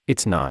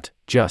It's not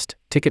just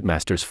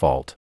Ticketmaster's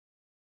fault.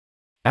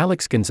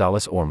 Alex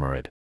Gonzalez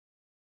Ormerid.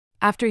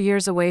 After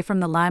years away from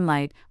the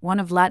limelight, one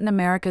of Latin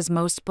America's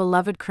most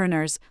beloved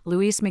crooners,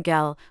 Luis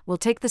Miguel, will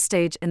take the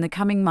stage in the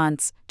coming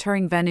months,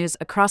 touring venues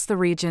across the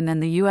region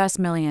and the U.S.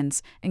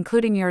 Millions,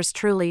 including yours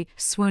truly,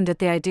 swooned at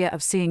the idea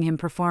of seeing him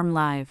perform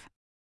live.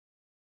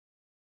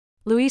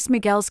 Luis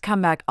Miguel's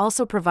comeback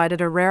also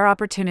provided a rare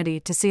opportunity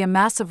to see a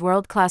massive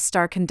world-class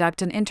star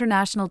conduct an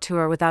international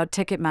tour without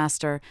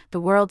Ticketmaster,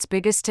 the world's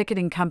biggest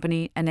ticketing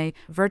company and a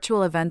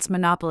virtual events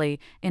monopoly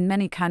in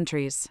many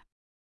countries.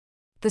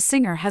 The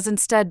singer has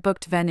instead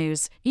booked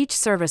venues, each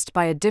serviced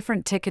by a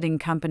different ticketing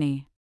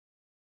company.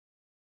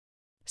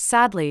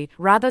 Sadly,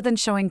 rather than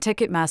showing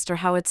Ticketmaster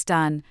how it's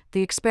done,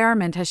 the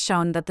experiment has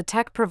shown that the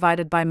tech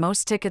provided by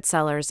most ticket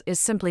sellers is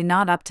simply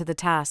not up to the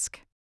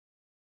task.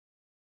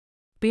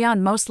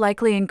 Beyond most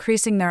likely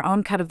increasing their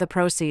own cut of the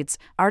proceeds,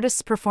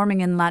 artists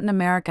performing in Latin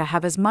America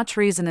have as much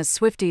reason as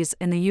Swifties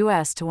in the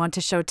US to want to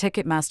show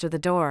Ticketmaster the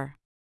door.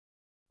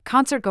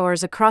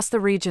 Concertgoers across the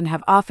region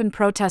have often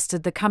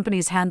protested the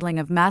company's handling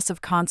of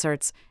massive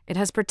concerts. It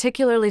has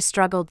particularly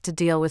struggled to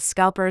deal with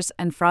scalpers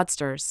and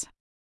fraudsters.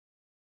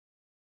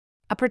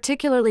 A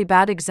particularly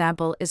bad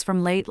example is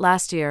from late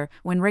last year,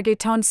 when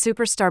reggaeton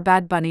superstar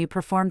Bad Bunny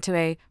performed to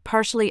a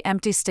partially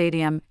empty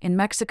stadium in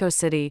Mexico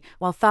City,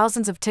 while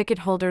thousands of ticket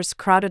holders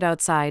crowded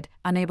outside,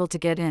 unable to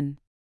get in.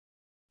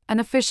 An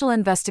official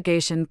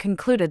investigation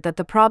concluded that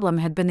the problem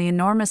had been the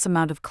enormous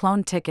amount of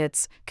cloned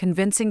tickets,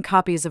 convincing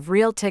copies of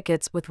real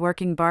tickets with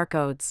working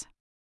barcodes.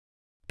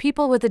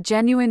 People with a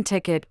genuine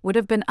ticket would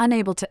have been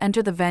unable to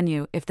enter the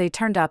venue if they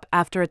turned up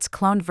after its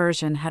cloned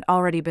version had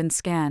already been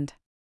scanned.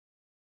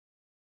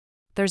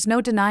 There's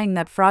no denying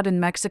that fraud in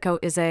Mexico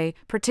is a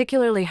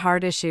particularly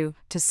hard issue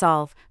to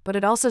solve, but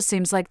it also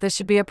seems like this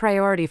should be a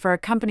priority for a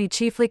company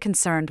chiefly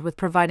concerned with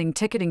providing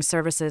ticketing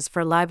services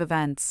for live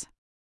events.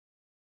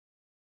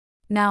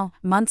 Now,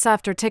 months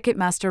after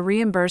Ticketmaster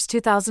reimbursed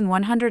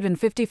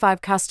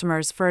 2,155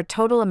 customers for a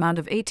total amount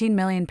of 18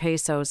 million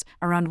pesos,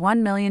 around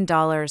 $1 million,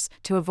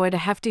 to avoid a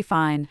hefty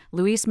fine,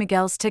 Luis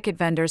Miguel's ticket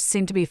vendors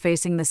seem to be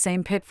facing the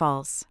same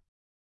pitfalls.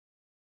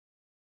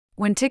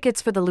 When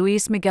tickets for the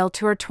Luis Miguel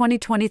Tour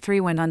 2023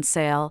 went on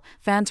sale,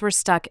 fans were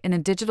stuck in a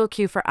digital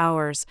queue for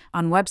hours,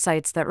 on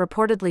websites that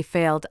reportedly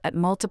failed at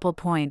multiple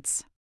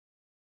points.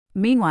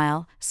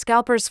 Meanwhile,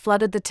 scalpers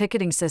flooded the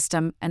ticketing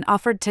system and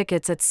offered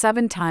tickets at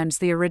 7 times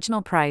the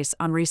original price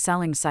on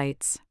reselling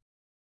sites.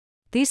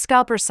 These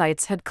scalper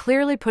sites had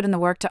clearly put in the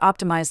work to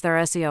optimize their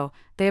SEO.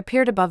 They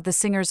appeared above the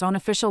singer's own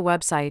official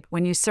website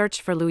when you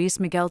searched for Luis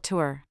Miguel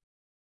Tour.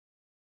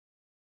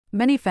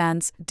 Many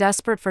fans,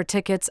 desperate for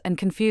tickets and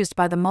confused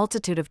by the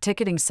multitude of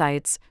ticketing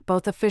sites,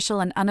 both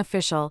official and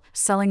unofficial,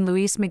 selling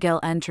Luis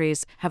Miguel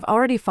entries, have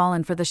already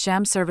fallen for the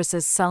sham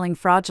services selling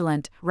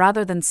fraudulent,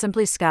 rather than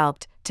simply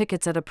scalped,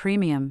 tickets at a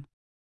premium.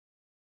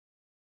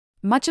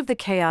 Much of the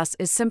chaos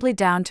is simply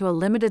down to a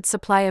limited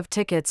supply of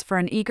tickets for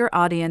an eager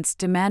audience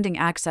demanding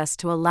access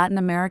to a Latin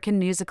American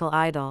musical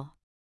idol.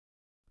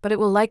 But it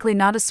will likely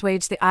not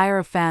assuage the ire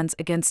of fans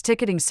against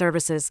ticketing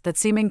services that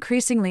seem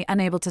increasingly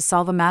unable to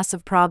solve a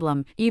massive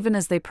problem, even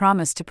as they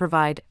promise to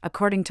provide,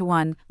 according to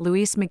one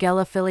Luis Miguel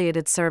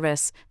affiliated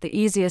service, the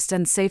easiest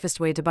and safest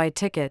way to buy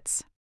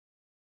tickets.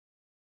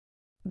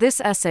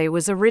 This essay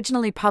was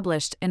originally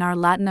published in our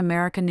Latin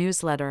America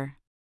newsletter.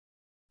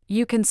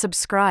 You can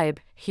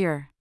subscribe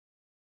here.